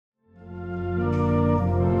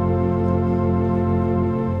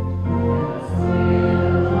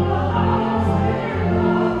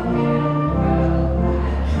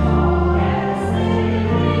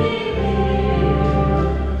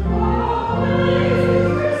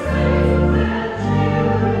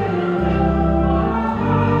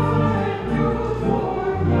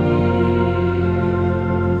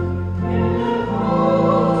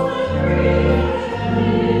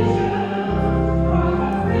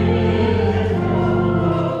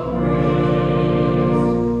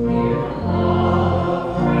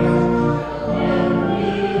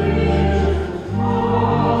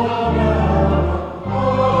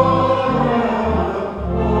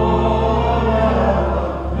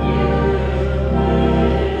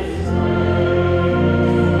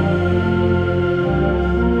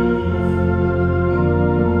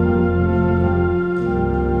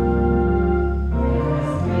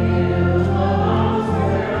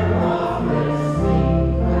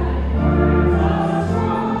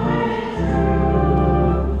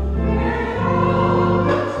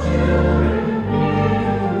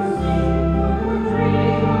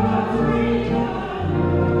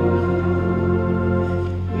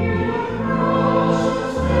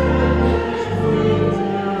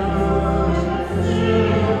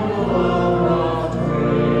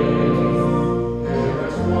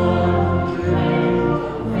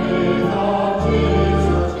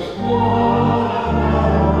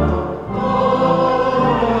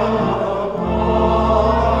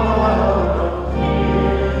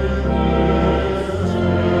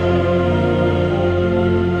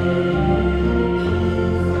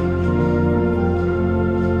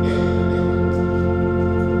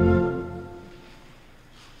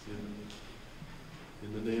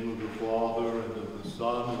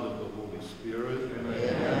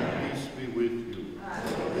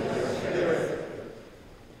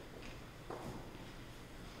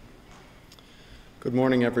Good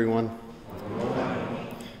morning, everyone.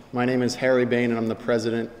 My name is Harry Bain, and I'm the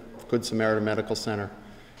president of Good Samaritan Medical Center.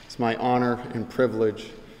 It's my honor and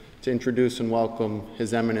privilege to introduce and welcome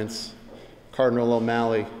His Eminence, Cardinal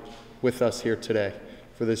O'Malley, with us here today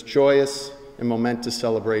for this joyous and momentous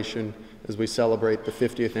celebration as we celebrate the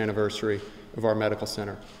 50th anniversary of our medical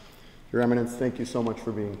center. Your Eminence, thank you so much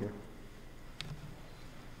for being here.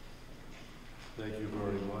 Thank you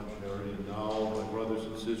very much, Harry. And now, my brothers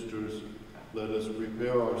and sisters, let us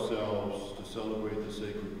prepare ourselves to celebrate the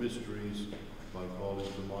sacred mysteries by calling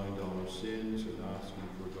to mind our sins and asking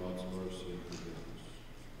for God's mercy and forgiveness.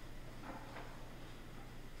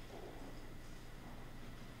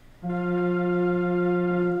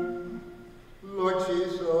 Lord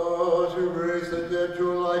Jesus, who raised the dead to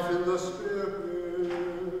life in the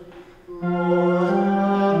Spirit, Lord,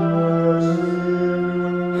 have mercy.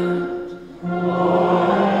 Lord,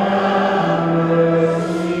 have mercy.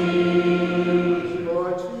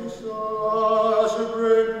 Lord Jesus, who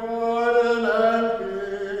bring pardon and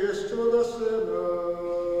peace to the sinner,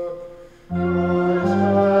 Christ,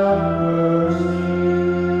 have mercy.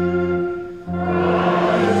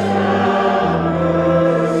 Christ, have mercy.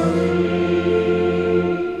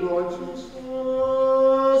 Lord Jesus,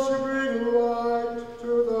 you bring light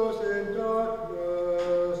to those in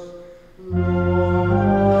darkness. Lord,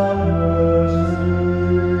 have mercy.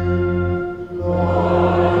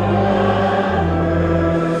 Lord, have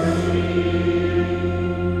mercy.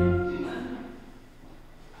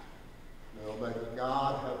 Now may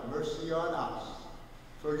God have mercy on us,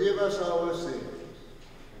 forgive us our sins,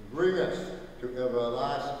 and bring us to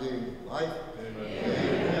everlasting life.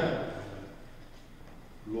 Amen.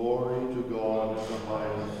 Glory to God in the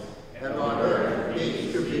highest. And on earth,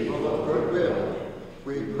 peace to people of good will.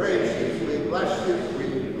 We praise you, we bless you, we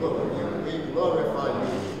glorify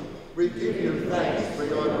you. We give you thanks for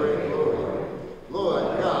your great glory. Lord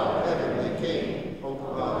God, heavenly King, O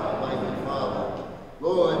God, almighty Father,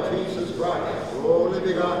 Lord Jesus Christ, only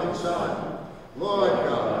begotten Son, Lord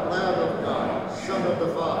God, Lamb of God, Son of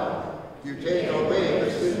the Father, you take away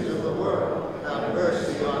the sins of the world, have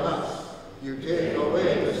mercy on us. You take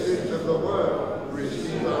away the sins of the world,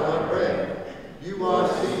 receive our prayer. You are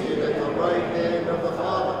seated at the right hand of the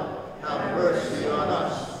Father, have mercy on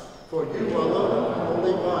us. For you alone are the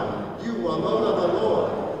Holy One, you alone are the Lord,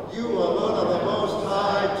 you alone are the Most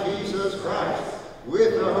High, Jesus Christ,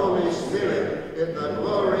 with the Holy Spirit, in the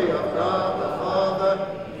glory of God the Father.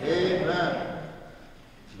 Amen.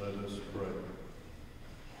 Let us pray.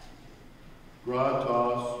 Grant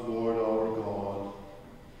us, Lord our God,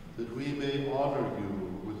 that we may honor you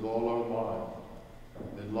with all our mind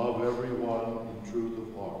and love everyone in truth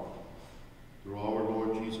of heart. Through our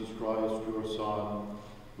Lord Jesus Christ, your Son,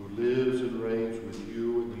 who lives and reigns with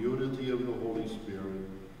you in the unity of the Holy Spirit,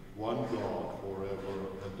 one God, forever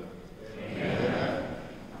and ever. Amen.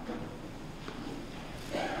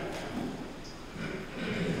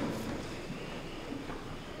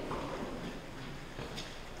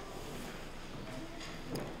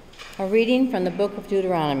 A reading from the book of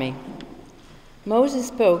Deuteronomy. Moses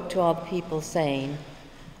spoke to all the people, saying,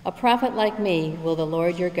 "A prophet like me will the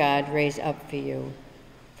Lord your God raise up for you,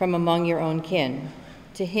 from among your own kin.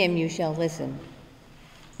 To him you shall listen.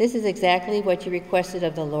 This is exactly what you requested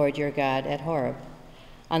of the Lord your God at Horeb,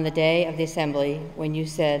 on the day of the assembly, when you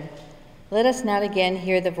said, 'Let us not again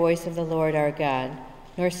hear the voice of the Lord our God,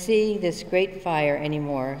 nor see this great fire any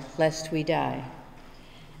more, lest we die.'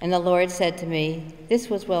 And the Lord said to me, 'This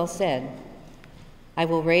was well said. I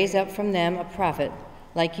will raise up from them a prophet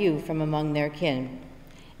like you from among their kin,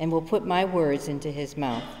 and will put my words into his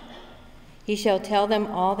mouth. He shall tell them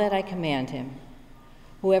all that I command him.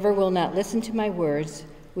 Whoever will not listen to my words,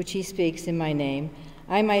 which he speaks in my name,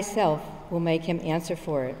 I myself will make him answer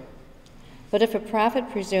for it. But if a prophet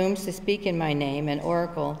presumes to speak in my name an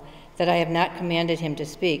oracle that I have not commanded him to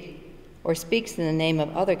speak, or speaks in the name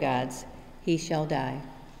of other gods, he shall die.'"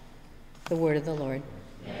 The word of the Lord.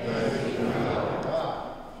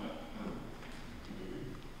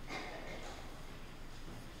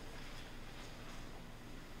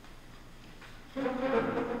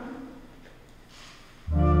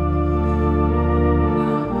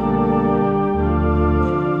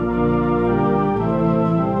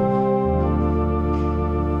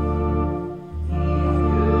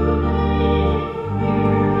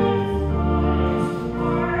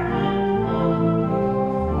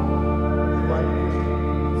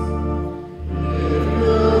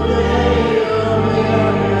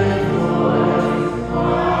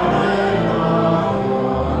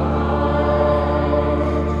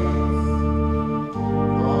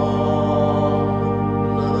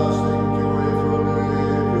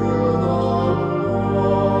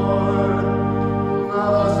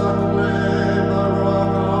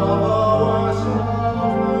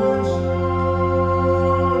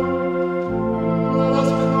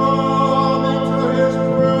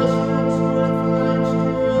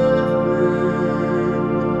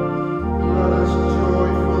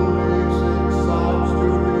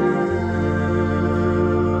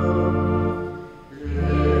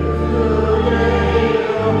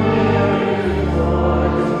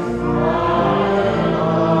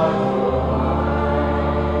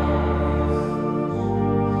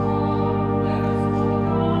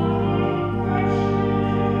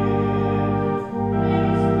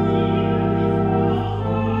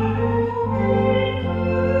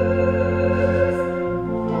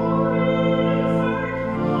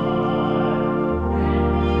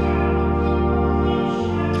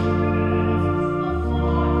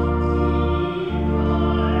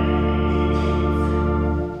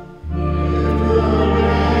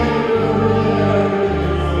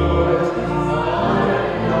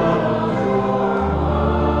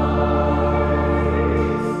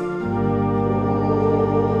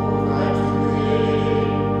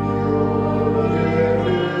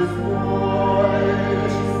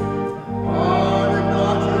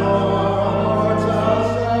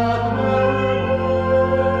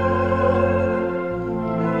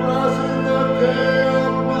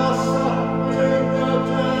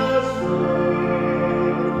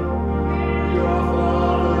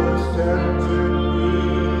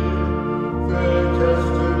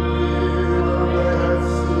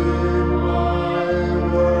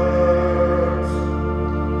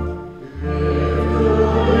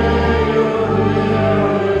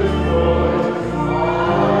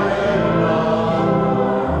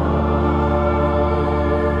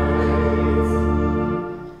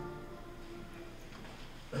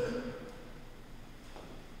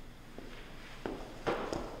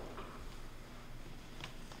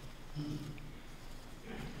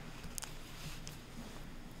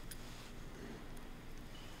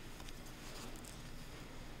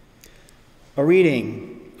 A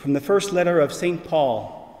reading from the first letter of St.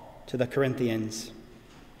 Paul to the Corinthians.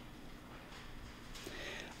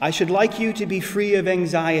 I should like you to be free of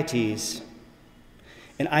anxieties,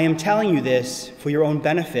 and I am telling you this for your own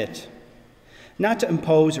benefit, not to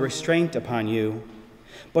impose a restraint upon you,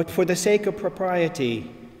 but for the sake of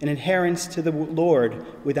propriety and adherence to the Lord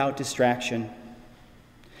without distraction.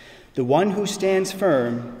 The one who stands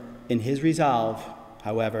firm in his resolve,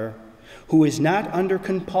 however, who is not under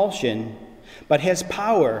compulsion, but has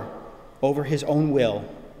power over his own will,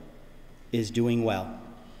 is doing well.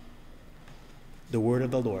 The word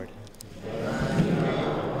of the Lord.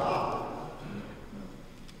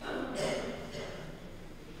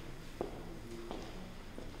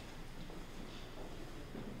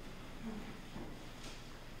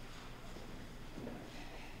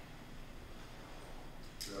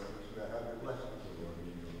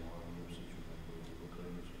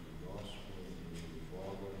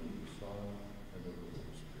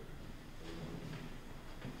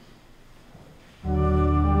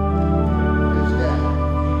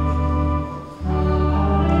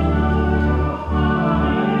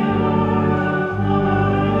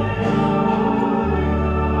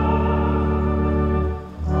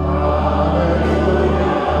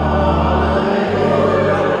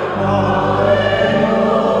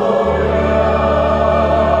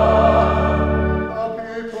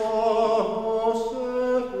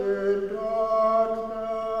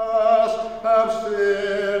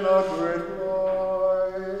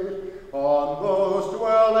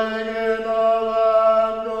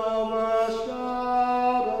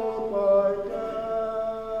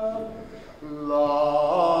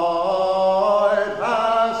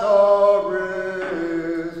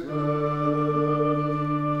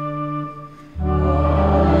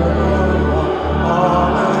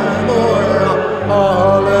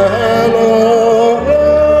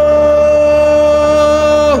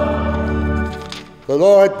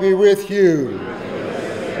 Be with you.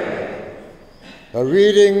 A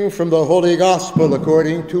reading from the Holy Gospel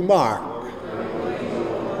according to Mark.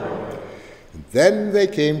 Then they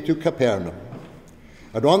came to Capernaum,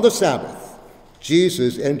 and on the Sabbath,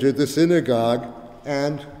 Jesus entered the synagogue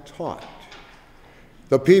and taught.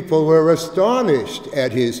 The people were astonished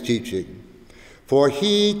at his teaching, for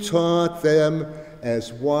he taught them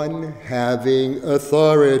as one having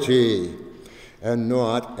authority, and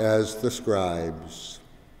not as the scribes.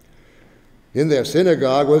 In their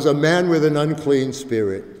synagogue was a man with an unclean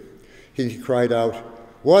spirit. He cried out,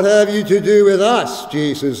 "What have you to do with us,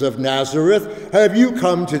 Jesus of Nazareth? Have you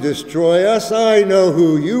come to destroy us? I know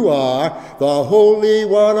who you are, the Holy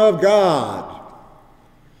One of God."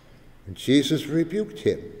 And Jesus rebuked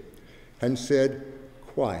him and said,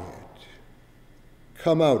 "Quiet,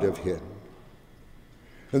 come out of him."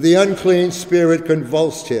 And the unclean spirit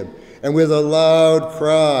convulsed him, and with a loud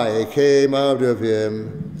cry came out of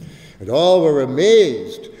him. And all were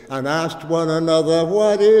amazed and asked one another,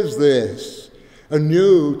 "What is this? A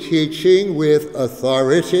new teaching with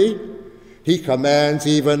authority? He commands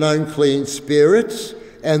even unclean spirits,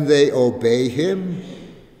 and they obey him."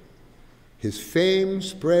 His fame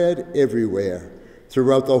spread everywhere,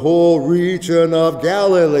 throughout the whole region of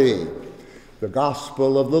Galilee. The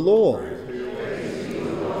Gospel of the Lord.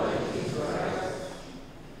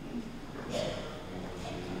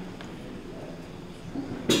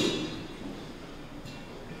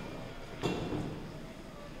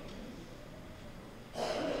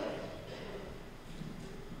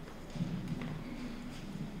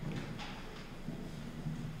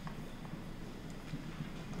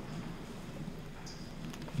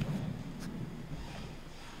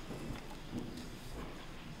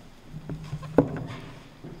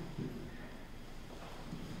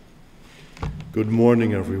 Good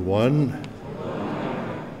morning, everyone. Good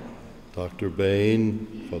morning. Dr.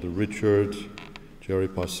 Bain, Father Richard, Jerry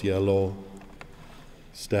Paciello,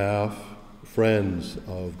 staff, friends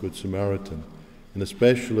of Good Samaritan, and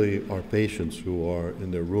especially our patients who are in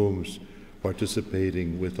their rooms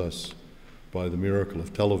participating with us by the miracle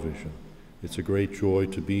of television. It's a great joy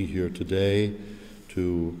to be here today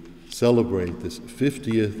to celebrate this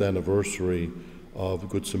 50th anniversary of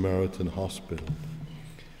Good Samaritan Hospital.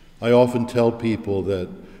 I often tell people that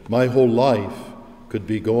my whole life could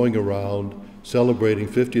be going around celebrating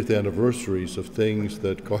 50th anniversaries of things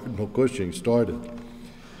that Cardinal Cushing started.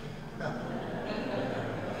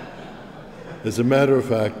 As a matter of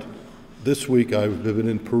fact, this week I've been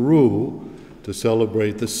in Peru to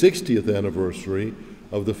celebrate the 60th anniversary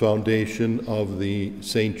of the foundation of the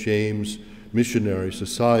St. James Missionary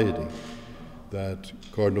Society that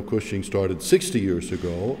Cardinal Cushing started 60 years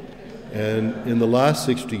ago, And in the last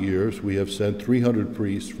 60 years, we have sent 300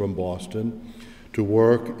 priests from Boston to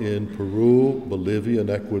work in Peru, Bolivia, and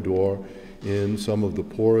Ecuador in some of the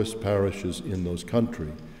poorest parishes in those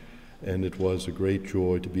countries. And it was a great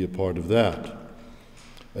joy to be a part of that.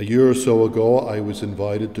 A year or so ago, I was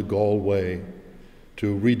invited to Galway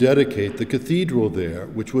to rededicate the cathedral there,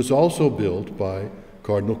 which was also built by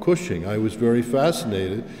Cardinal Cushing. I was very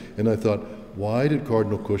fascinated, and I thought, why did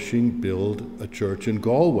Cardinal Cushing build a church in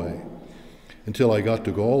Galway? Until I got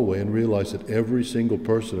to Galway and realized that every single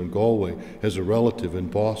person in Galway has a relative in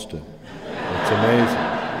Boston. It's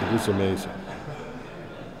amazing. It is amazing.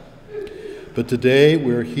 But today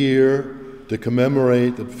we're here to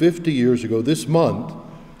commemorate that 50 years ago, this month,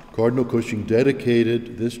 Cardinal Cushing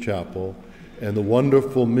dedicated this chapel, and the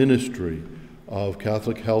wonderful ministry of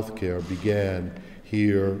Catholic healthcare began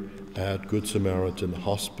here at Good Samaritan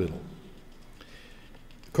Hospital.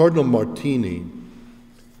 Cardinal Martini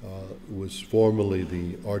was formerly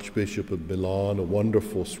the Archbishop of Milan, a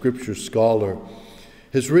wonderful scripture scholar,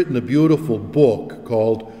 has written a beautiful book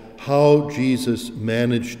called How Jesus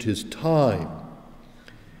Managed His Time.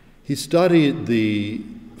 He studied the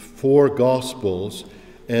 4 Gospels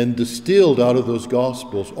and distilled out of those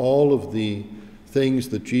Gospels all of the things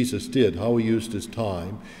that Jesus did, how he used his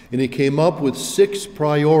time, and he came up with 6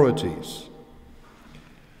 priorities.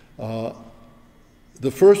 The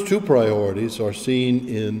first 2 priorities are seen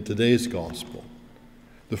in today's Gospel.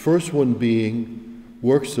 The first one being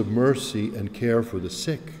works of mercy and care for the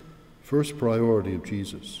sick, first priority of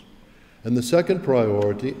Jesus. And the second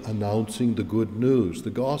priority, announcing the good news, the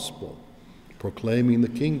Gospel, proclaiming the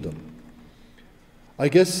kingdom. I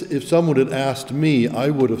guess if someone had asked me, I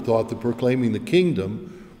would have thought that proclaiming the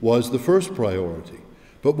kingdom was the first priority.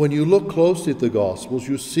 But when you look closely at the Gospels,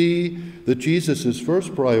 you see that Jesus'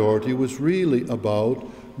 first priority was really about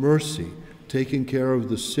mercy, taking care of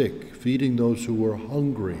the sick, feeding those who were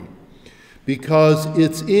hungry. Because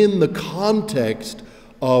it's in the context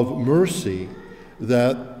of mercy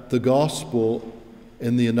that the Gospel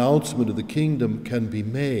and the announcement of the kingdom can be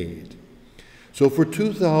made. So for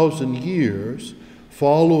 2,000 years,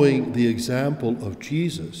 following the example of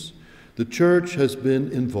Jesus, the Church has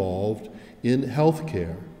been involved in health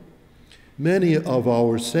care. Many of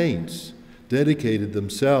our saints dedicated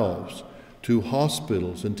themselves to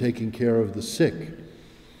hospitals and taking care of the sick.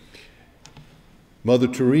 Mother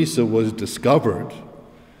Teresa was discovered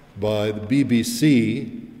by the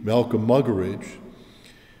BBC, Malcolm Muggeridge,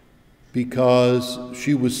 because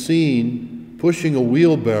she was seen pushing a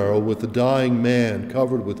wheelbarrow with a dying man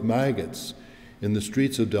covered with maggots in the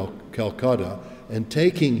streets of Calcutta and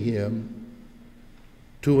taking him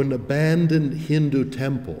to an abandoned Hindu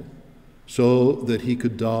temple so that he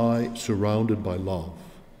could die surrounded by love.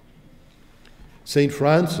 St.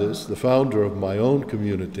 Francis, the founder of my own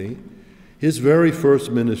community, his very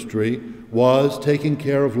first ministry was taking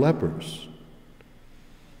care of lepers.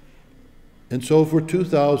 And so for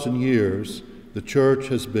 2,000 years, the Church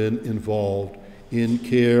has been involved in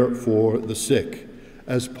care for the sick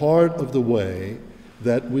as part of the way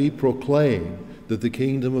that we proclaim that the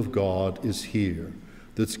kingdom of God is here,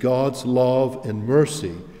 that God's love and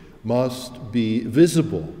mercy must be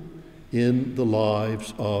visible in the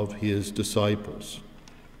lives of his disciples.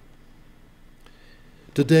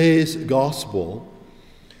 Today's gospel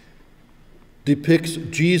depicts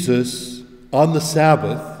Jesus on the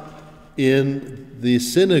Sabbath in the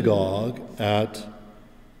synagogue at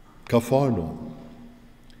Capharnaum.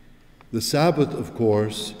 The Sabbath, of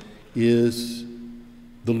course, is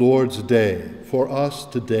the Lord's day. For us,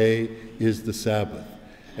 today is the Sabbath.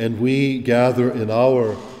 And we gather in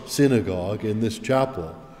our synagogue, in this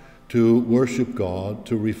chapel, to worship God,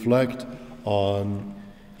 to reflect on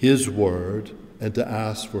his word, and to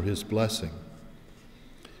ask for his blessing.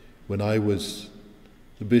 When I was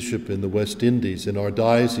the bishop in the West Indies, in our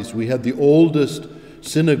diocese, we had the oldest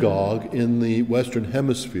synagogue in the Western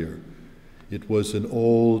Hemisphere. It was an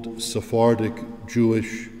old Sephardic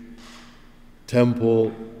Jewish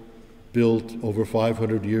temple built over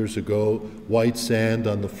 500 years ago, white sand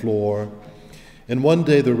on the floor. And one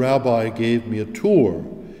day the rabbi gave me a tour.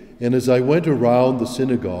 And as I went around the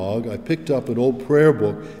synagogue, I picked up an old prayer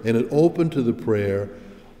book, and it opened to the prayer,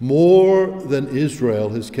 "More than Israel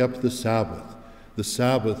has kept the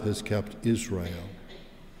Sabbath has kept Israel."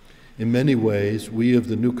 In many ways, we of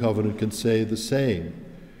the New Covenant can say the same.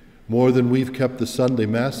 More than we've kept the Sunday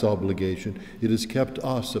Mass obligation, it has kept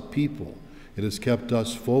us a people. It has kept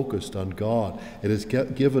us focused on God. It has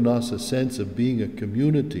given us a sense of being a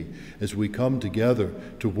community as we come together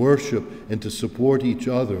to worship and to support each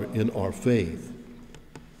other in our faith.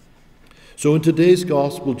 So in today's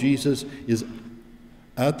gospel, Jesus is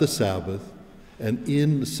at the Sabbath and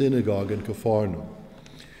in the synagogue in Capharnaum.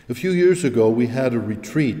 A few years ago, we had a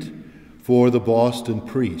retreat for the Boston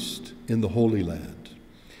priest in the Holy Land.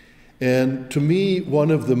 And to me,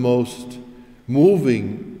 one of the most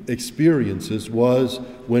moving experiences was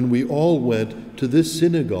when we all went to this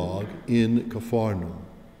synagogue in Capharnaum.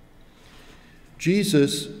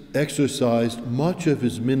 Jesus exercised much of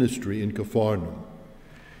his ministry in Capharnaum.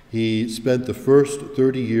 He spent the first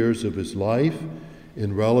 30 years of his life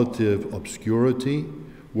in relative obscurity,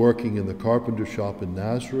 working in the carpenter shop in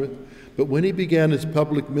Nazareth. But when he began his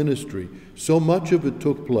public ministry, so much of it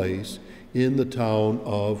took place in the town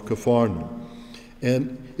of Capharnaum.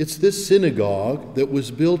 And it's this synagogue that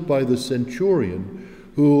was built by the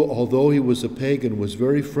centurion who, although he was a pagan, was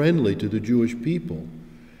very friendly to the Jewish people.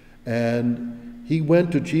 And he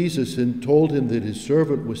went to Jesus and told him that his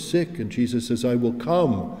servant was sick. And Jesus says, I will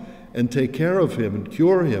come and take care of him and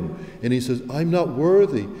cure him. And he says, I'm not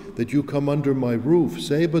worthy that you come under my roof.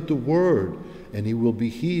 Say but the word, and he will be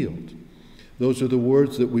healed. Those are the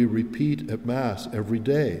words that we repeat at Mass every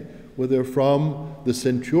day. Well, they're from the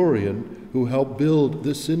centurion who helped build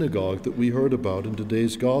this synagogue that we heard about in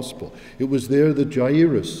today's gospel. It was there that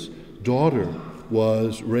Jairus' daughter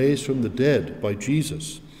was raised from the dead by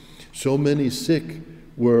Jesus. So many sick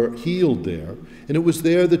were healed there. And it was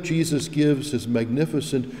there that Jesus gives his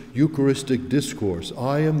magnificent Eucharistic discourse.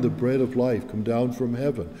 I am the bread of life come down from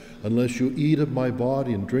heaven. Unless you eat of my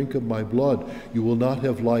body and drink of my blood, you will not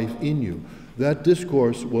have life in you. That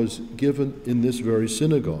discourse was given in this very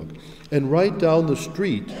synagogue. And right down the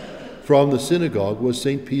street from the synagogue was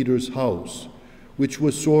St. Peter's house, which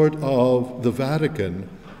was sort of the Vatican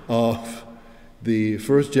of the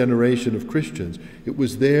first generation of Christians. It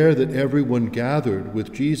was there that everyone gathered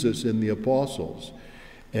with Jesus and the apostles.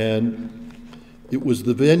 And it was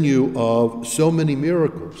the venue of so many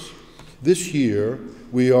miracles. This year,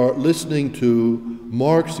 we are listening to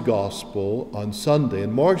Mark's Gospel on Sunday,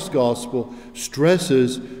 and Mark's Gospel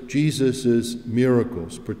stresses Jesus'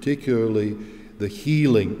 miracles, particularly the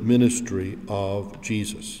healing ministry of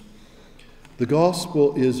Jesus. The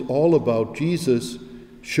Gospel is all about Jesus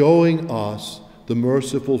showing us the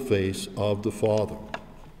merciful face of the Father.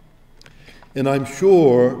 And I'm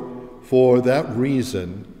sure for that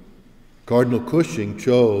reason, Cardinal Cushing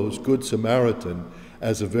chose Good Samaritan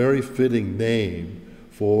as a very fitting name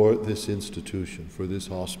for this institution, for this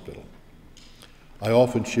hospital. I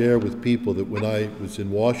often share with people that when I was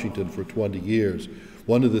in Washington for 20 years,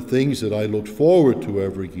 one of the things that I looked forward to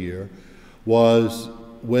every year was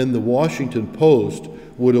when the Washington Post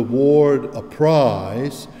would award a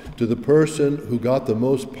prize to the person who got the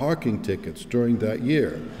most parking tickets during that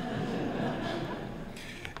year.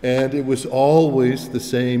 And it was always the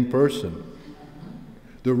same person,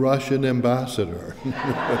 the Russian ambassador.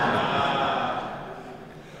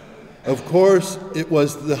 Of course, it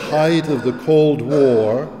was the height of the Cold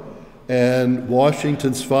War, and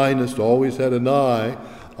Washington's finest always had an eye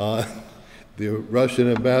on the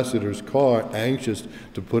Russian ambassador's car, anxious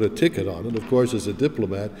to put a ticket on it. Of course, as a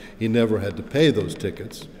diplomat, he never had to pay those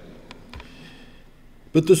tickets.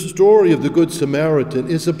 But the story of the Good Samaritan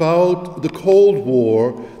is about the Cold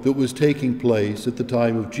War that was taking place at the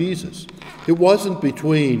time of Jesus. It wasn't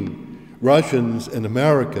between Russians and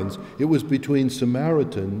Americans, it was between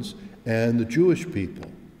Samaritans and the Jewish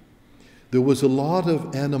people. There was a lot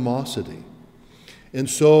of animosity. And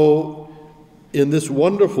so, in this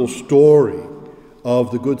wonderful story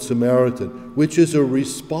of the Good Samaritan, which is a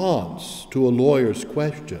response to a lawyer's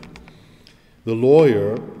question, the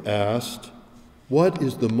lawyer asked, what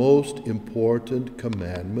is the most important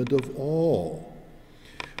commandment of all?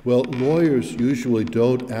 Well, lawyers usually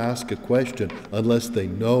don't ask a question unless they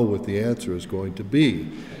know what the answer is going to be.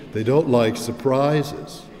 They don't like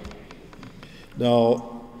surprises.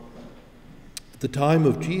 Now, at the time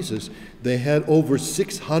of Jesus, they had over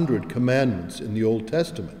 600 commandments in the Old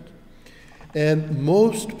Testament. And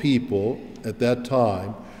most people at that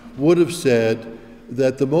time would have said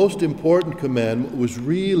that the most important commandment was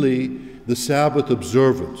really the Sabbath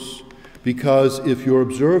observance, because if you're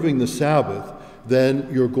observing the Sabbath, then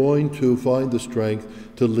you're going to find the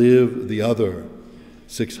strength to live the other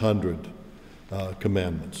 600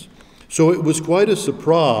 commandments. So it was quite a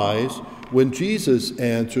surprise when Jesus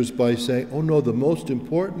answers by saying, oh no, the most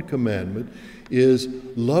important commandment is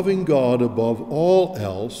loving God above all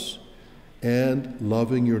else and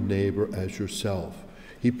loving your neighbor as yourself.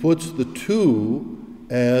 He puts the two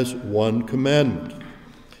as one commandment.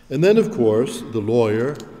 And then, of course, the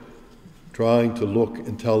lawyer, trying to look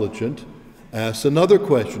intelligent, asks another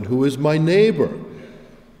question, who is my neighbor?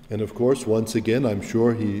 And of course, once again, I'm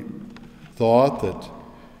sure he thought that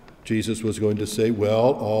Jesus was going to say,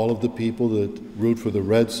 well, all of the people that root for the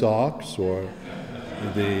Red Sox, or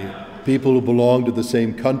the people who belong to the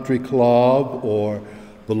same country club, or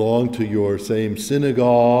belong to your same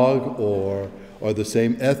synagogue, or are the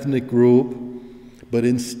same ethnic group. But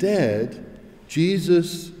instead,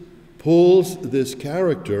 Jesus pulls this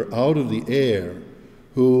character out of the air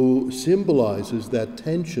who symbolizes that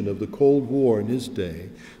tension of the Cold War in his day,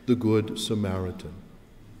 the Good Samaritan.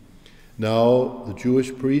 Now, the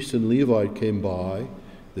Jewish priest and Levite came by.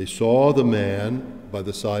 They saw the man by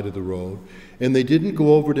the side of the road, and they didn't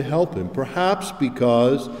go over to help him, perhaps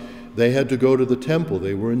because they had to go to the temple.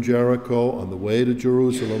 They were in Jericho on the way to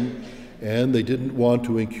Jerusalem, and they didn't want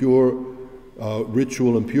to incur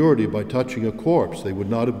ritual impurity by touching a corpse. They would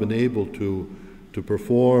not have been able to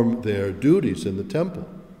perform their duties in the temple.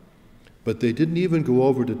 But they didn't even go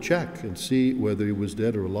over to check and see whether he was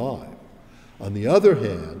dead or alive. On the other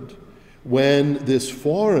hand, when this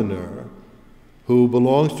foreigner who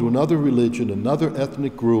belongs to another religion, another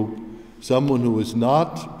ethnic group, someone who is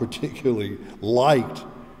not particularly liked,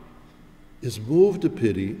 is moved to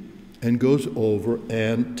pity and goes over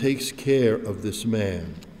and takes care of this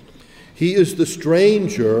man. He is the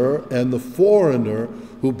stranger and the foreigner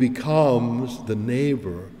who becomes the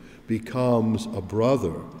neighbor, becomes a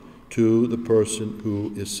brother to the person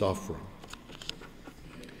who is suffering.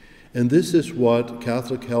 And this is what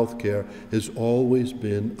Catholic healthcare has always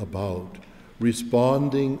been about,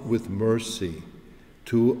 responding with mercy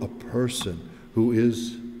to a person who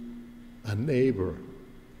is a neighbor,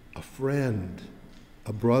 a friend,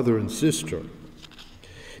 a brother and sister.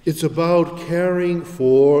 It's about caring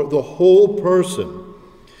for the whole person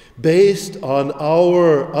based on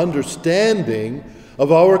our understanding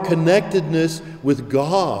of our connectedness with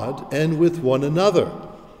God and with one another.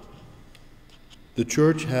 The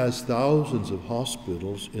Church has thousands of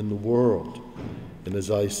hospitals in the world. And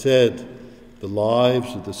as I said, the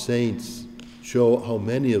lives of the saints show how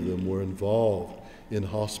many of them were involved in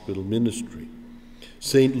hospital ministry.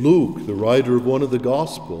 St. Luke, the writer of one of the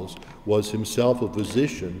Gospels, was himself a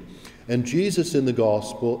physician, and Jesus in the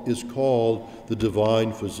Gospel is called the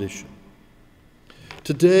divine physician.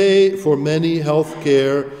 Today, for many,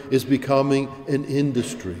 healthcare is becoming an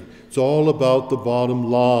industry. It's all about the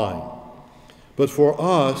bottom line. But for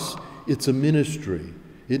us, it's a ministry.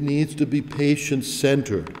 It needs to be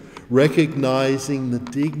patient-centered, recognizing the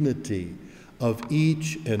dignity of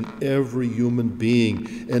each and every human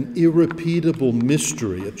being, an irrepeatable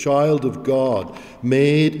mystery, a child of God,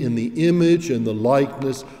 made in the image and the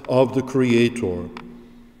likeness of the Creator.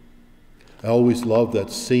 I always love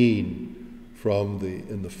that scene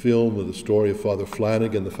in the film of the story of Father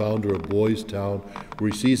Flanagan, the founder of Boys Town,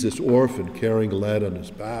 where he sees this orphan carrying a lad on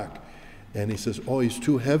his back, and he says, "Oh, he's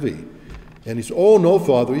too heavy." And he says, "Oh, no,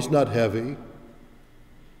 Father, he's not heavy.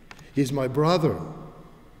 He's my brother."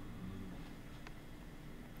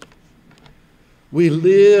 We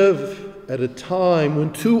live at a time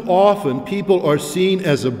when too often people are seen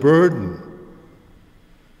as a burden,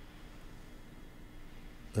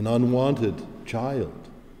 an unwanted child,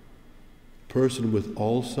 a person with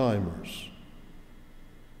Alzheimer's.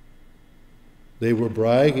 They were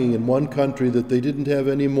bragging in one country that they didn't have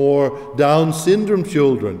any more Down syndrome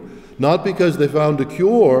children, not because they found a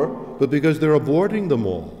cure, but because they're aborting them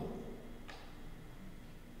all.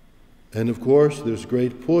 And of course, there's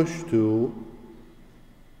great push to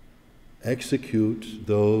execute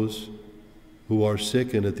those who are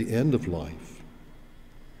sick and at the end of life.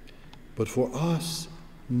 But for us,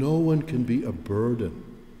 no one can be a burden.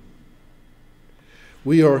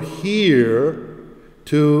 We are here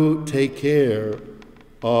to take care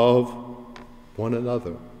of one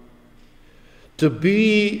another. To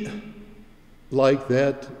be like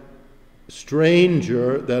that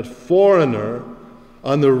stranger, that foreigner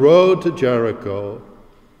on the road to Jericho,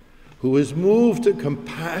 who is moved to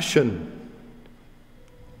compassion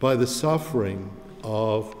by the suffering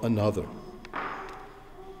of another.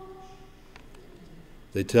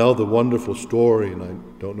 They tell the wonderful story, and I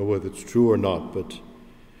don't know whether it's true or not, but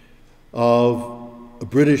of a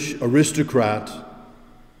British aristocrat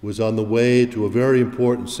who was on the way to a very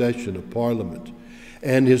important session of Parliament,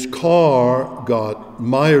 and his car got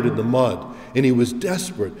mired in the mud, and he was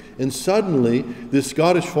desperate. And suddenly, this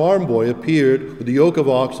Scottish farm boy appeared with a yoke of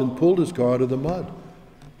oxen, pulled his car out of the mud.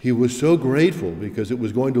 He was so grateful because it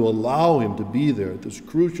was going to allow him to be there at this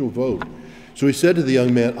crucial vote. So he said to the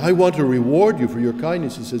young man, "I want to reward you for your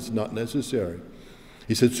kindness." He said, "It's not necessary."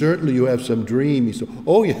 He said, "Certainly you have some dream." He said,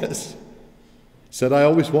 "Oh yes." He said, "I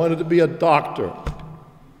always wanted to be a doctor."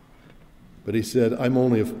 But he said, "I'm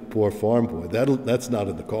only a poor farm boy. That's not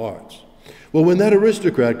in the cards." Well, when that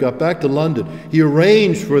aristocrat got back to London, he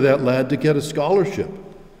arranged for that lad to get a scholarship.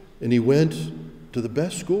 And he went to the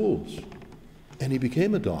best schools, and he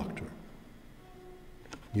became a doctor.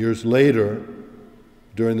 Years later,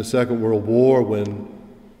 during the Second World War, when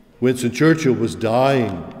Winston Churchill was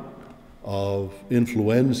dying of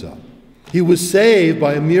influenza, he was saved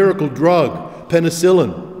by a miracle drug,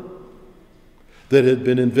 penicillin, that had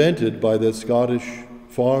been invented by that Scottish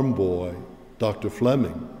farm boy, Dr.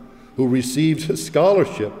 Fleming, who received a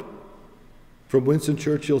scholarship from Winston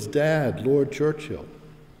Churchill's dad, Lord Churchill.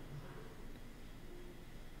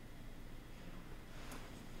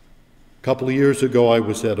 A couple of years ago, I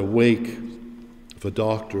was at a wake of a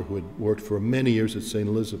doctor who had worked for many years at St.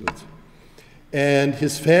 Elizabeth's. And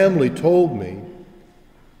his family told me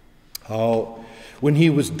how when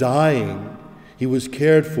he was dying, he was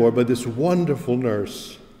cared for by this wonderful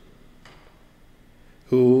nurse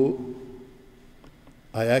who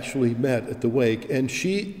I actually met at the wake. And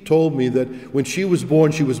she told me that when she was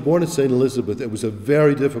born at St. Elizabeth. It was a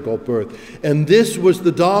very difficult birth. And this was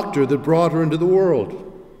the doctor that brought her into the world.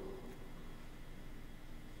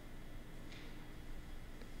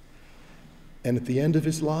 And at the end of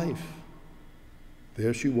his life,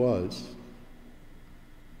 there she was,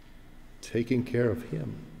 taking care of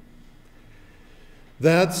him.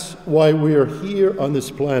 That's why we are here on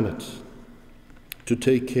this planet, to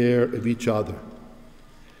take care of each other,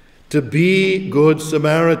 to be good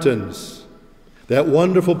Samaritans. That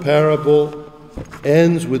wonderful parable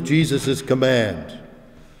ends with Jesus' command,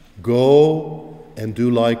 go and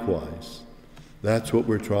do likewise. That's what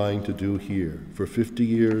we're trying to do here for 50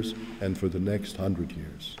 years and for the next 100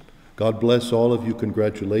 years. God bless all of you.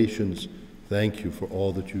 Congratulations. Thank you for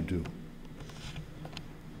all that you do.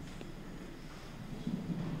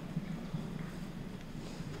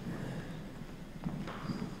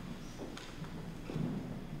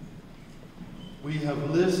 We have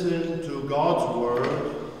listened to God's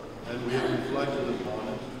word and we have reflected upon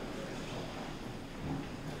it.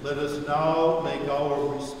 Let us now make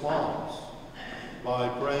our response by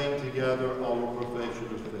praying together our profession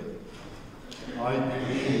of faith. I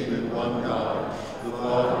believe in one God, the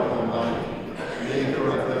Father Almighty, maker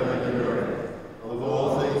of heaven and earth, of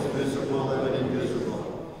all things visible and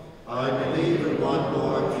invisible. I believe in one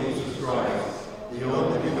Lord Jesus Christ, the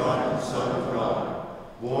only begotten Son of God,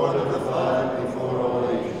 born of the Father before all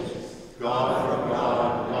ages, God from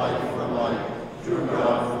God, light from light, true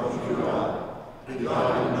God from true God,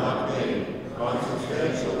 begotten not made,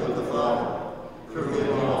 consubstantial with the Father, through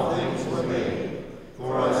whom all things were made.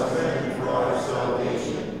 For us men, for our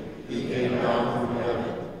salvation, he came down from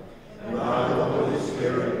heaven, and by the Holy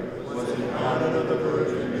Spirit was incarnate of the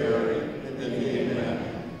Virgin Mary, and became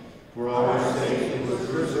man. For our sake he was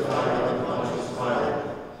crucified on Pontius Pilate.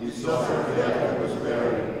 He suffered death and was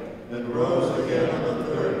buried, and rose again on the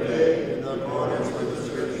third day in accordance with the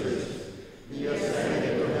Scriptures. He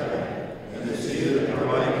ascended into heaven, and is seated at the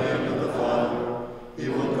right hand of the Father. He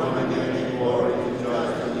will come again in glory to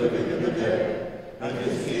judge the living and the dead, and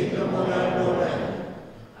his kingdom will have no end.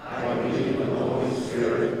 I believe in the Holy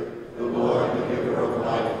Spirit, the Lord, the giver of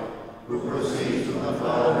life, who proceeds from the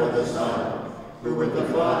Father and the Son, who with the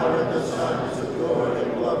Father and the Son is adored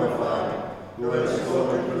and glorified, who has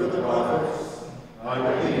spoken through the prophets. I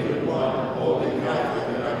believe in one holy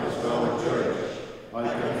Catholic and Apostolic Church. I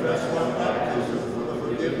confess one baptism for the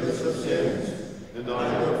forgiveness of sins, and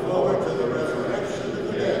I look forward to the resurrection of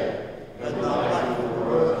the dead and the life of the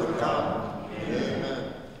world to come.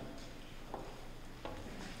 Amen.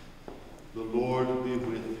 The Lord be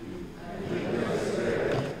with you.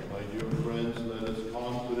 My dear friends, let us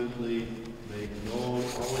confidently make known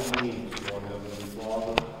our needs to our Heavenly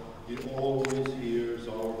Father. He always hears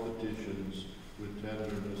our petitions with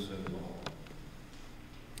tenderness and love.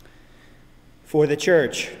 For the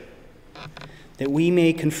Church, that we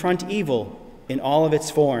may confront evil in all of its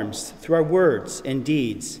forms through our words and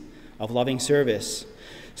deeds of loving service,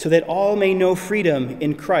 so that all may know freedom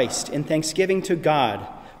in Christ in thanksgiving to God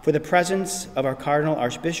for the presence of our Cardinal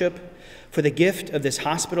Archbishop, for the gift of this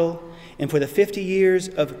hospital, and for the 50 years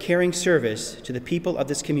of caring service to the people of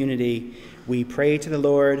this community. We pray to the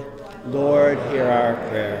Lord. Lord, hear our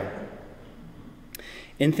prayer.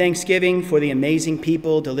 In thanksgiving for the amazing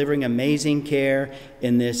people delivering amazing care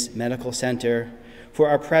in this medical center, for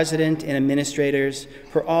our president and administrators,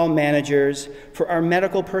 for all managers, for our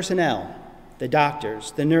medical personnel, the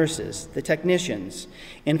doctors, the nurses, the technicians,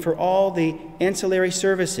 and for all the ancillary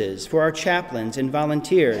services, for our chaplains and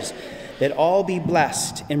volunteers, that all be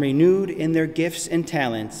blessed and renewed in their gifts and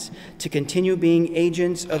talents to continue being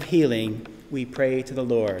agents of healing, we pray to the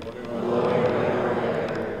Lord.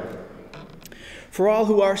 For all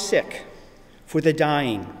who are sick, for the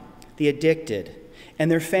dying, the addicted, and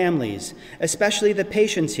their families, especially the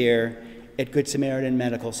patients here at Good Samaritan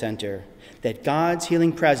Medical Center, that God's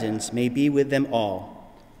healing presence may be with them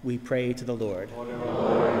all. We pray to the Lord.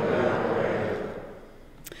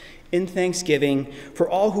 In thanksgiving for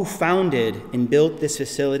all who founded and built this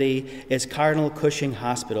facility as Cardinal Cushing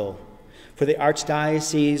Hospital, for the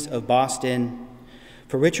Archdiocese of Boston,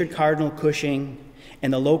 for Richard Cardinal Cushing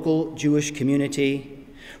and the local Jewish community,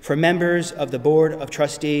 for members of the Board of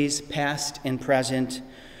Trustees, past and present,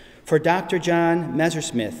 for Dr. John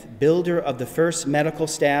Messersmith, builder of the first medical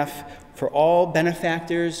staff, for all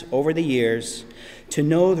benefactors over the years, to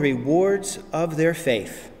know the rewards of their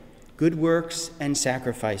faith, good works and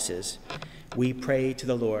sacrifices. We pray to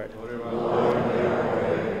the Lord.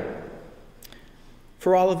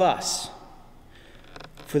 For all of us,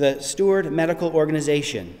 for the Steward Medical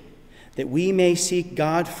Organization, that we may seek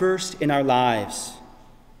God first in our lives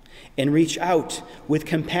and reach out with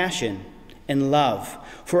compassion and love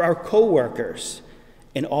for our co-workers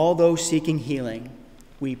and all those seeking healing.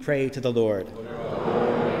 We pray to the Lord.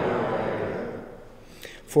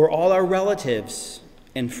 For all our relatives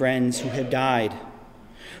and friends who have died,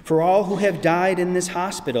 for all who have died in this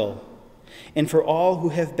hospital, and for all who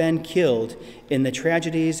have been killed in the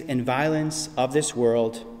tragedies and violence of this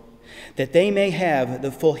world, that they may have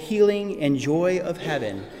the full healing and joy of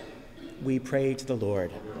heaven, we pray to the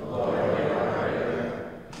Lord.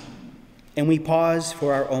 And we pause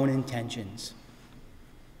for our own intentions.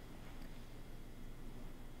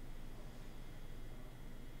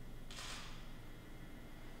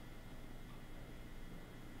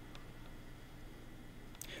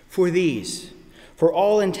 For these, for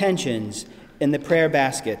all intentions in the prayer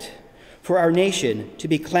basket, for our nation to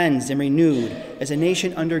be cleansed and renewed as a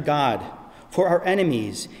nation under God, for our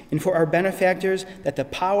enemies and for our benefactors, that the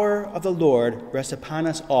power of the Lord rest upon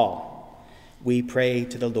us all, we pray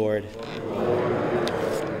to the Lord.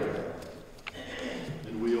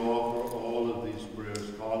 And we offer all of these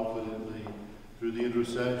prayers confidently through the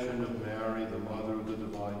intercession of Mary, the Mother of the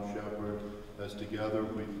Divine Shepherd, as together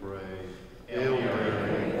we pray. Hail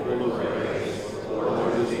Mary, full of grace, the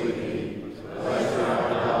Lord is with thee. Blessed art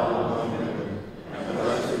thou among women, and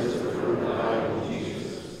blessed is the fruit of thy womb,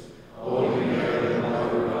 Jesus. Holy Mary,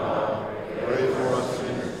 Mother of God, pray for us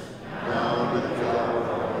sinners, now and at the hour of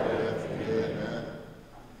our death. Amen.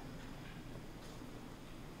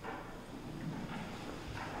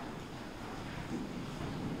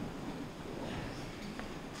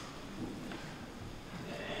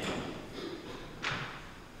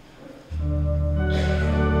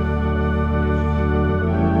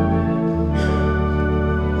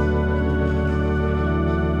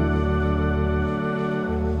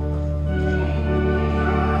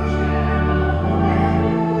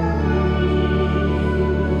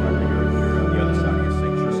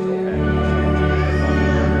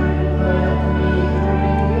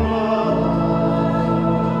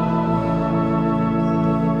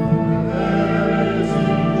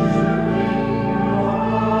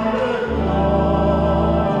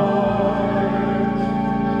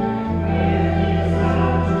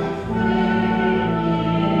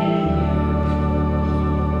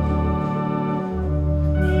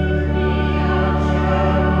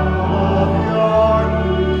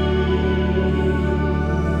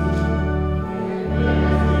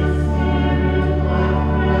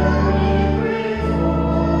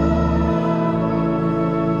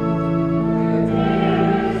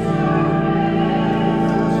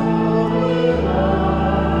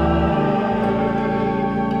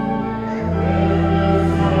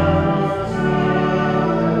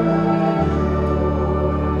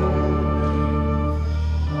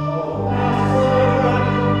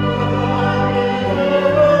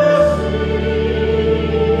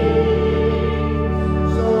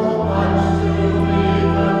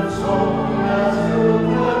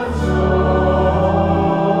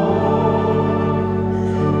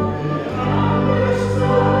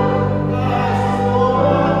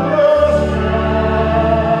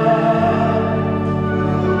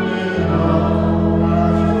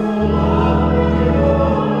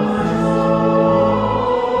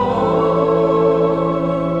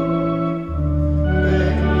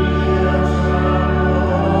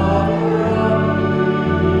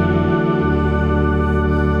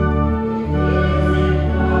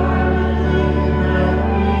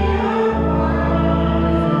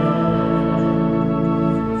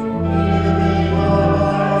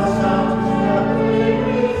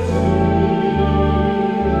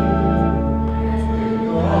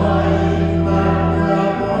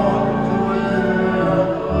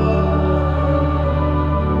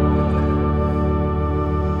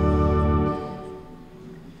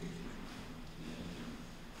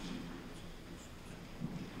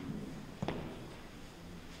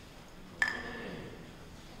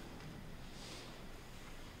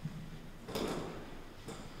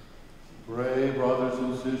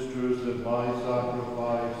 sisters, that my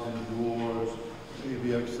sacrifice and yours may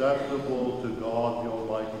be acceptable to God the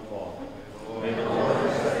Almighty Father. May the Lord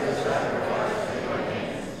accept this sacrifice in your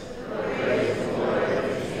hands, for the praise and glory of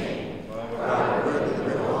his name, for our good and the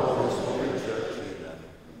good of all his holy church. Amen.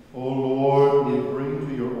 O Lord, we bring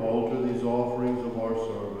to your altar these offerings of our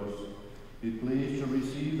service. Be pleased to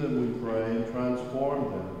receive them, we pray, and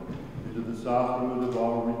transform them into the sacrament of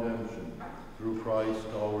our redemption, through Christ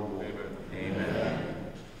our Lord. Amen.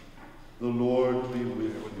 The Lord be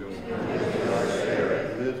with you. And with your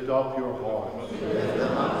spirit. Lift up your hearts. Lift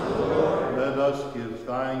them up to the Lord. Let us give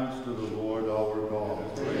thanks to the Lord our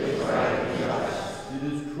God. It is right and just. It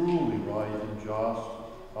is truly right and just,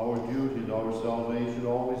 our duty and our salvation,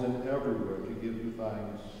 always and everywhere, to give you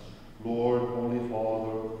thanks, Lord, Holy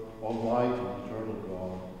Father, Almighty and eternal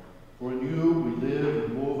God. For in you we live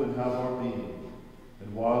and move and have our being.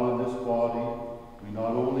 And while in this body, we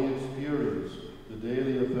not only experience the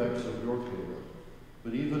daily effects of your care,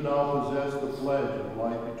 but even now possess the pledge of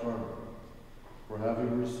life eternal. For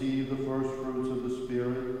having received the first fruits of the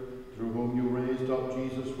Spirit, through whom you raised up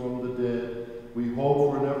Jesus from the dead, we hope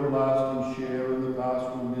for an everlasting share in the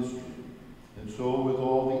Paschal mystery. And so with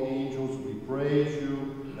all the angels we praise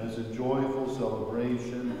you, as in joyful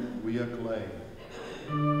celebration we acclaim.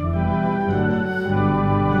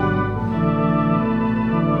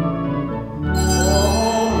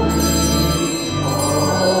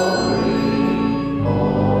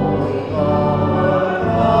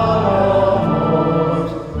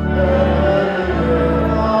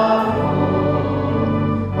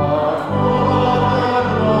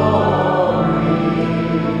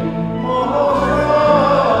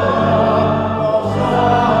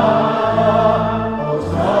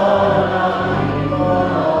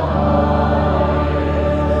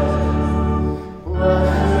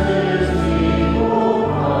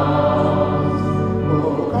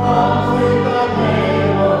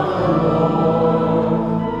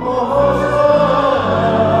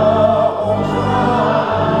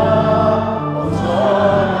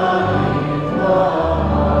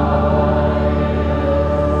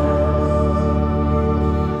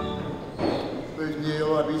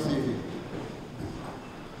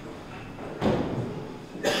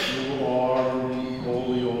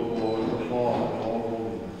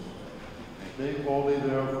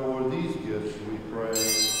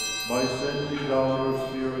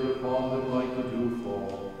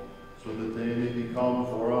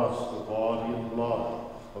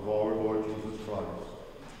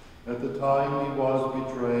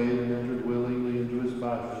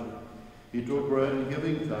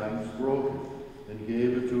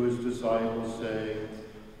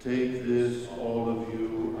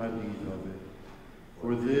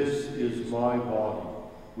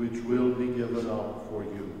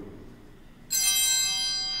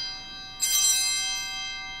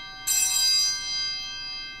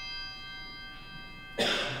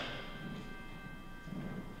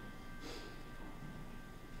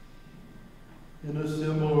 In a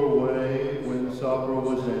similar way, when supper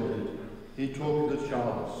was ended, he took the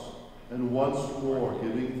chalice, and once more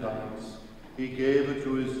giving thanks, he gave it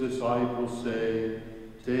to his disciples, saying,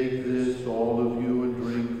 "Take this, all of you, and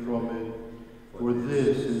drink from it, for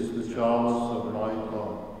this is the chalice of my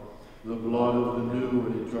blood, the blood of the new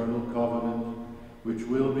and eternal covenant, which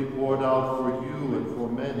will be poured out for you and for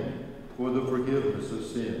many for the forgiveness of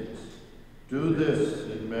sins. Do this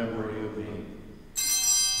in memory of me."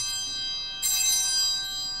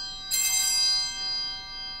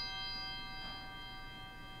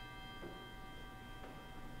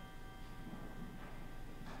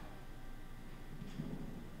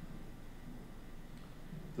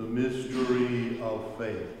 The mystery of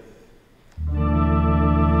faith.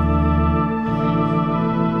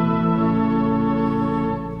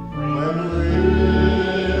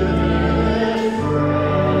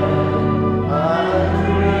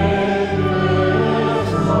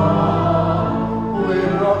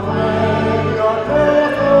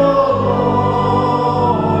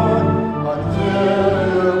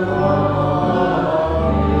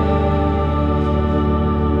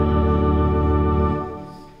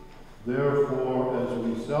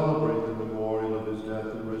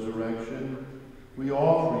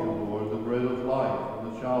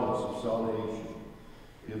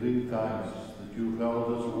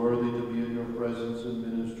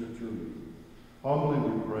 Humbly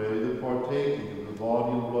we pray that, partaking of the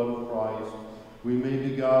body and blood of Christ, we may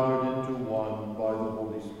be gathered into one by the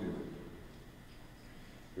Holy Spirit.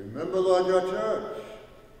 Remember, Lord, your church,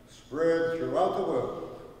 spread throughout the world.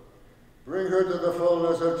 Bring her to the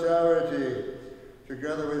fullness of charity,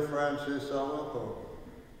 together with Francis, our Pope,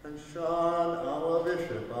 And Sean, our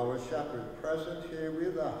bishop, our shepherd, present here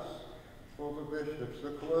with us, all the bishops,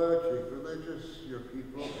 the clergy, religious, your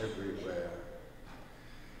people everywhere.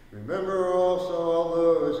 Remember also all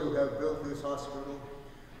those who have built this hospital.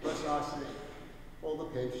 Bless our sick, all the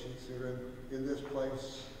patients who are in this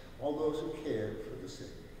place, all those who cared for the sick.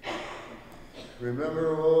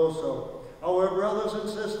 Remember also our brothers and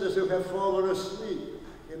sisters who have fallen asleep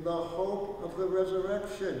in the hope of the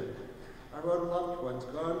resurrection. Our loved ones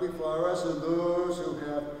gone before us and those who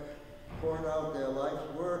have poured out their life's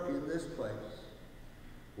work in this place.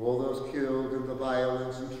 All those killed in the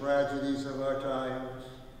violence and tragedies of our times,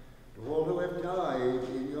 all who have died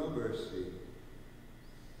in your mercy.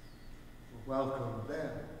 Welcome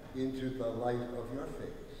them into the light of your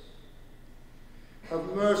face. Have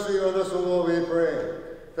mercy on us, O Lord, we pray,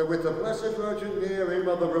 that with the Blessed Virgin Mary,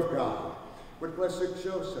 Mother of God, with Blessed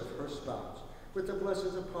Joseph, her spouse, with the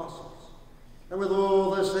blessed apostles, and with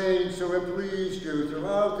all the saints who have pleased you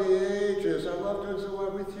throughout the ages, and loved ones who are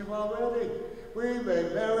with you already, we may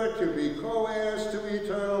merit to be co-heirs to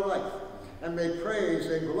eternal life, and may praise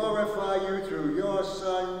and glorify you through your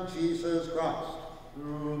Son, Jesus Christ.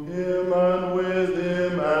 Through him and with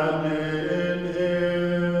him and in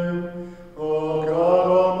him, O God,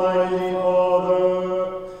 Almighty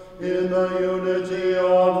Father, in the unity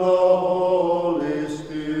of the Holy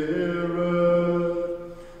Spirit,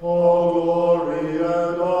 all glory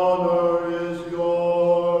and honor is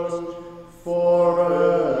yours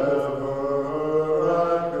forever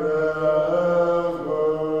and ever.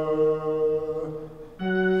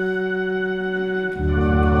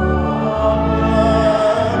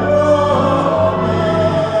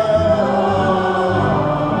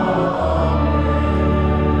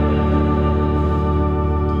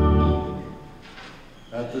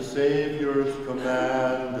 At the Savior's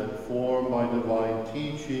command and formed by divine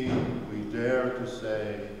teaching, we dare to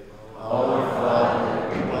say, Our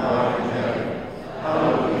Father, who art in heaven,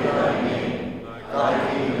 hallowed be thy name. Thy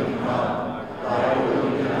kingdom come, thy will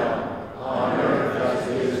be done, on earth as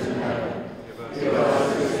it is in heaven. Give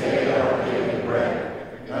us this day our daily bread,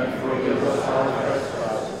 and forgive us our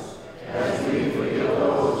trespasses, as we forgive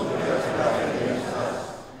those who trespass against us.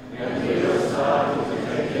 And lead us not into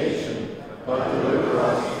temptation, but deliver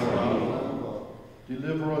us from evil.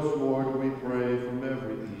 Deliver us, Lord, we pray, from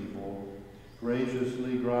every evil.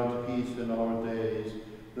 Graciously grant peace in our days,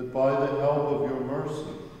 that by the help of your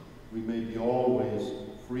mercy we may be always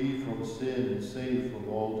free from sin and safe from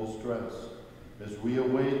all distress, as we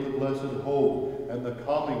await the blessed hope and the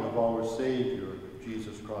coming of our Savior,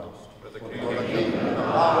 Jesus Christ. For the kingdom, the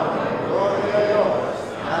power, and the glory are yours,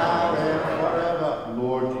 now and forever.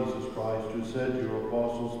 Lord Jesus Christ, who said to your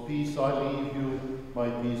apostles, Peace I leave you, my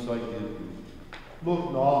peace I give you.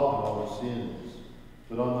 Look not on our sins,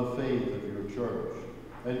 but on the faith of your church,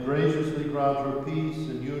 and graciously grant her peace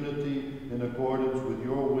and unity in accordance with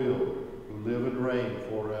your will, who live and reign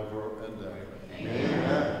forever and ever.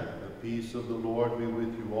 Amen. The peace of the Lord be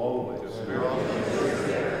with you always.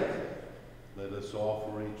 Let us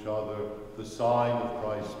offer each other the sign of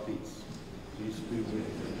Christ's peace. Peace be with you.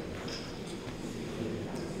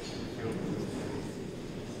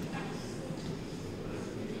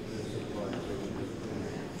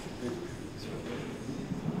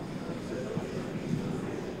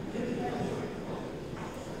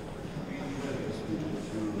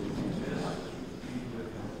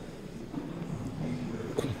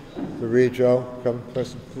 Joe, come,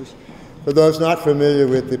 Preston, please. For those not familiar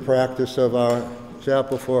with the practice of our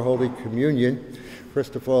chapel for Holy Communion,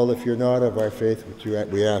 first of all, if you're not of our faith,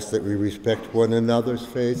 we ask that we respect one another's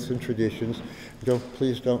faiths and traditions.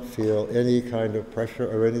 Please don't feel any kind of pressure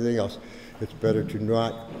or anything else. It's better to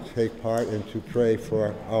not take part and to pray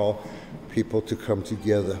for all people to come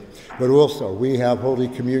together. But also, we have Holy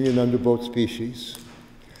Communion under both species.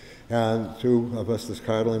 And two of us, this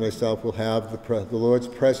Cardinal and myself, will have the Lord's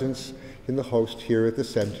presence in the host here at the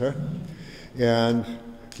center. And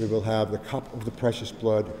we will have the cup of the precious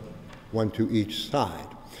blood, one to each side.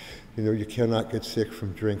 You know, you cannot get sick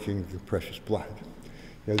from drinking the precious blood.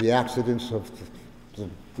 You know, the accidents of the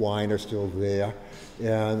wine are still there,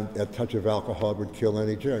 and a touch of alcohol would kill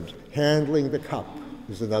any germs. Handling the cup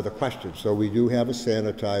is another question. So we do have a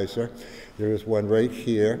sanitizer. There is one right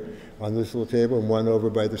here on this little table and one over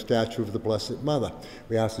by the statue of the Blessed Mother.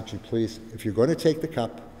 We ask that you please, if you're going to take the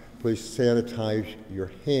cup, please sanitize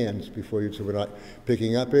your hands before you, so we're not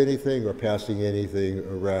picking up anything or passing anything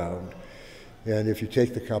around. And if you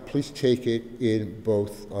take the cup, please take it in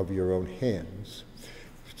both of your own hands.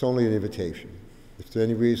 It's only an invitation. If there's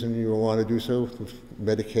any reason you want to do so, with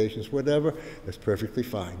medications, whatever, that's perfectly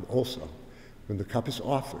fine. Also, When the cup is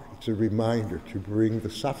offered, it's a reminder to bring the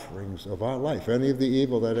sufferings of our life, any of the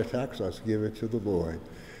evil that attacks us, give it to the Lord,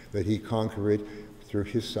 that he conquer it through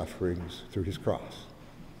his sufferings, through his cross.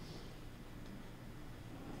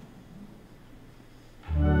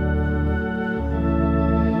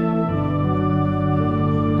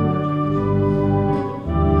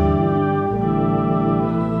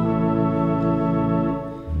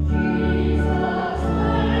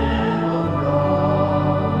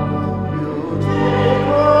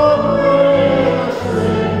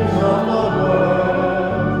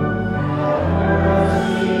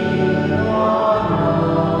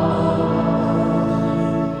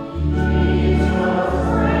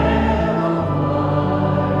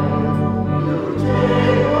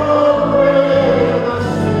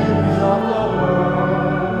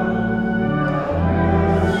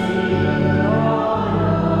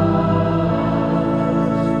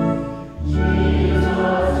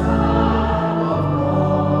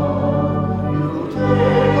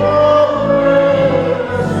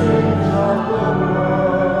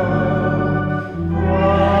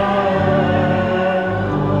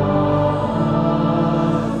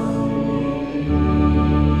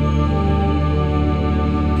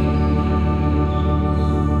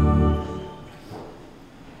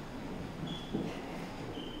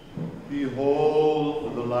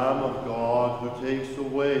 Behold the Lamb of God who takes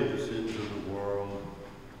away the sins of the world.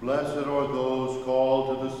 Blessed are those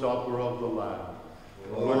called to the supper of the Lamb.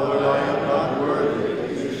 Lord, I am not worthy that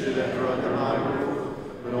you should enter under my roof,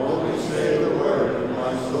 but only say the word, and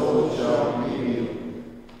my soul shall be healed.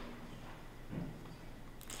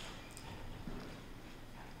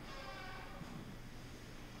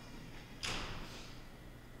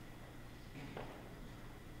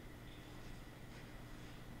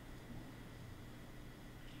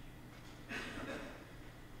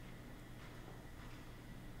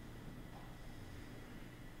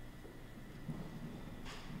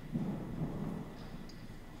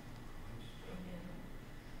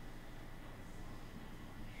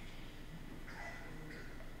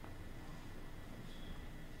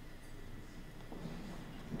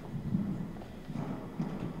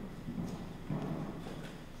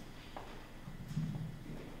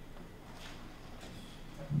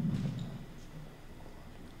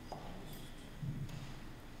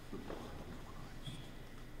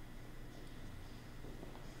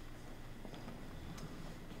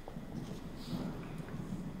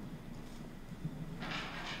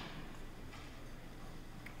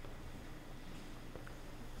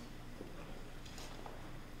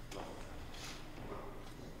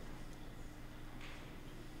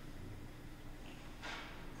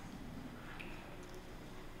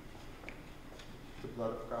 The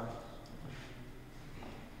blood of Christ.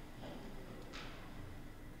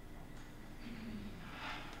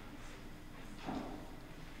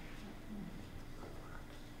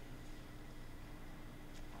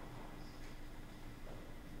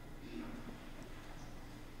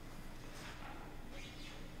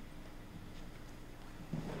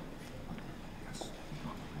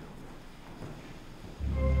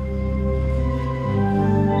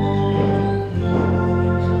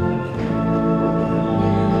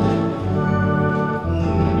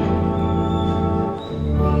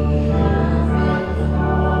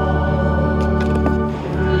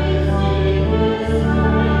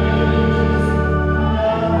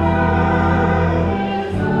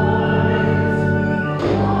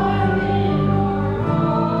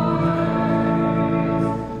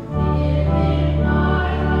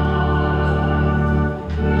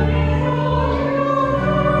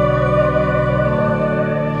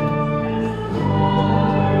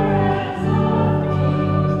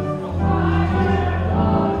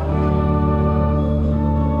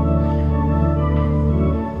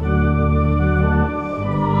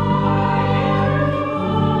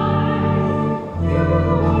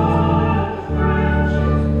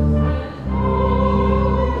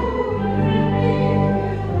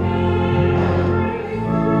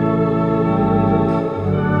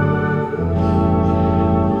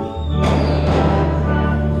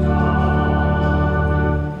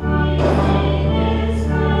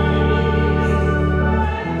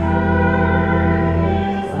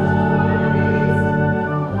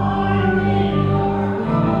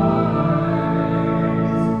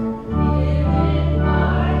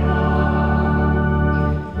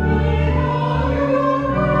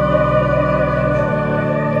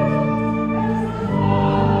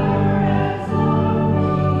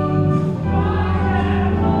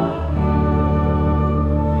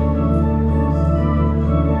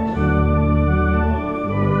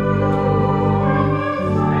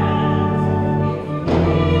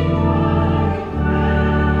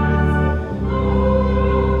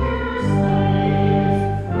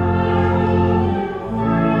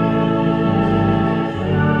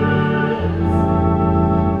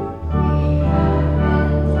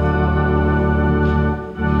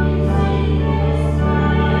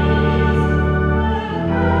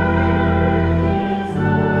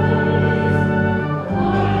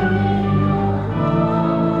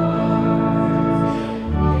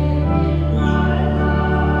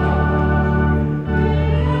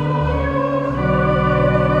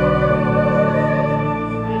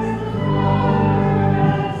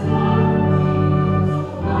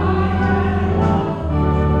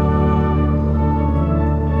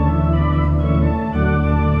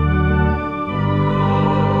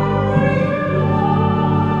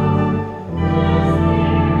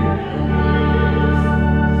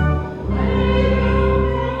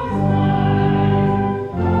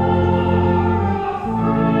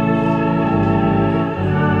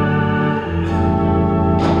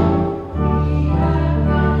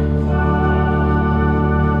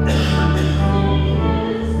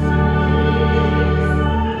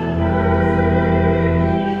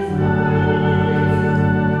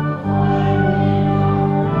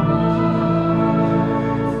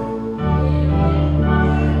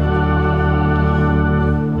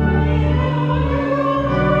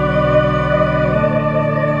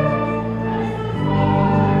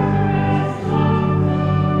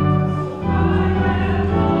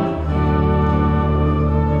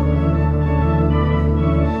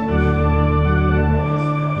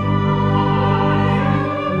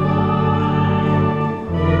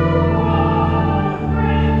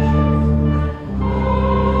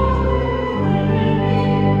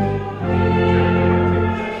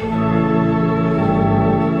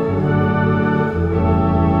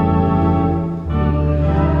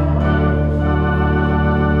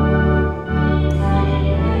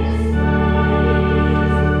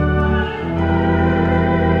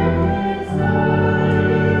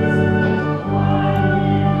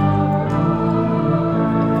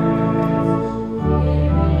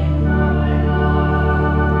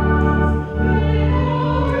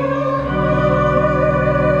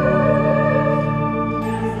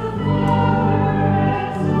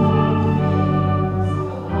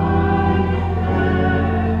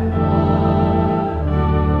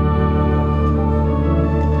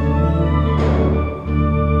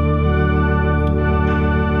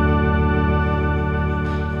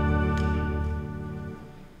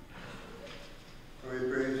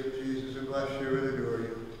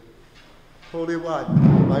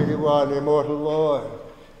 Mighty One, immortal Lord,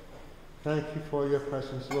 thank you for your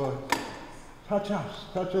presence, Lord. Touch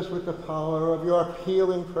us with the power of your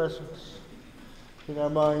healing presence in our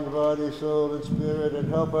mind, body, soul, and spirit, and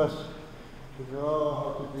help us to know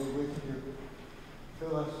how to be with you.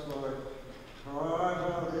 Fill us, Lord. Drive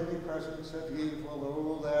out any presence of evil,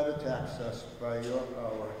 all that attacks us by your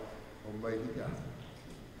power, Almighty God.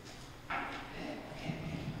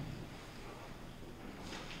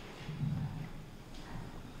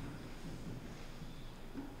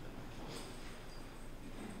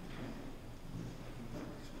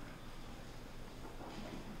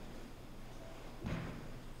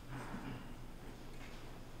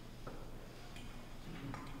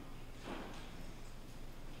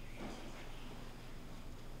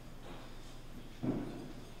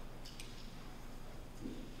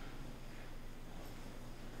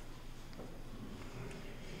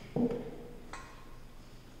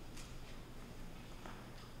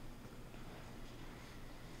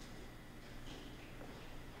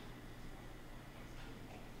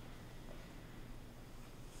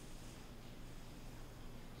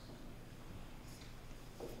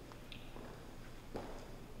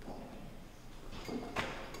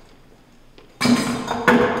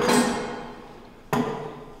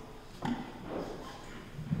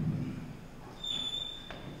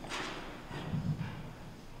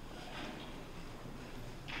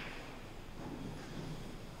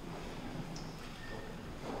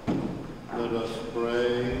 Let us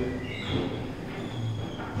pray.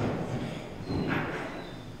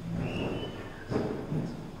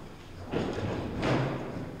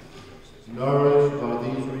 Nourished by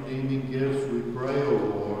these redeeming gifts, we pray, O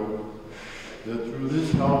Lord, that through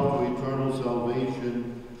this help to eternal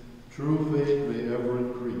salvation, true faith may ever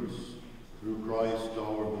increase. Through Christ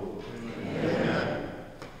our Lord. Amen.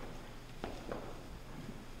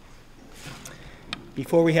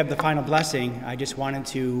 Before we have the final blessing, I just wanted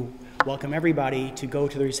to welcome everybody to go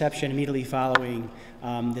to the reception immediately following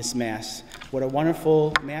this Mass. What a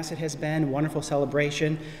wonderful Mass it has been, wonderful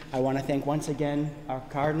celebration. I want to thank once again our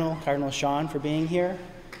Cardinal Sean, for being here.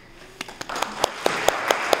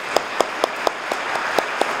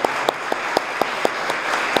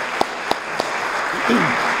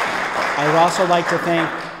 I would also like to thank,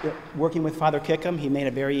 working with Father Kickham, he made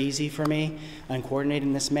it very easy for me in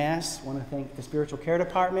coordinating this Mass. I want to thank the Spiritual Care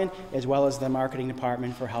Department as well as the Marketing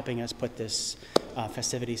Department for helping us put this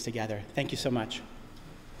festivities together. Thank you so much.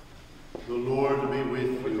 The Lord be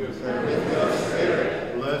with you. And with your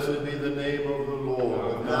spirit. Blessed be the name of the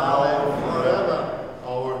Lord. Now and forever.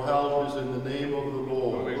 Our help is in the name of the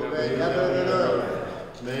Lord. Who made heaven and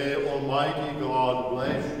earth. May Almighty God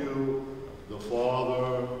bless you, the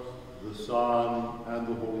Father, the Son, and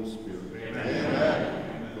the Holy Spirit.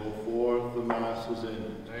 Amen. Go forth, the Mass is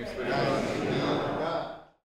ended. Thanks be to God.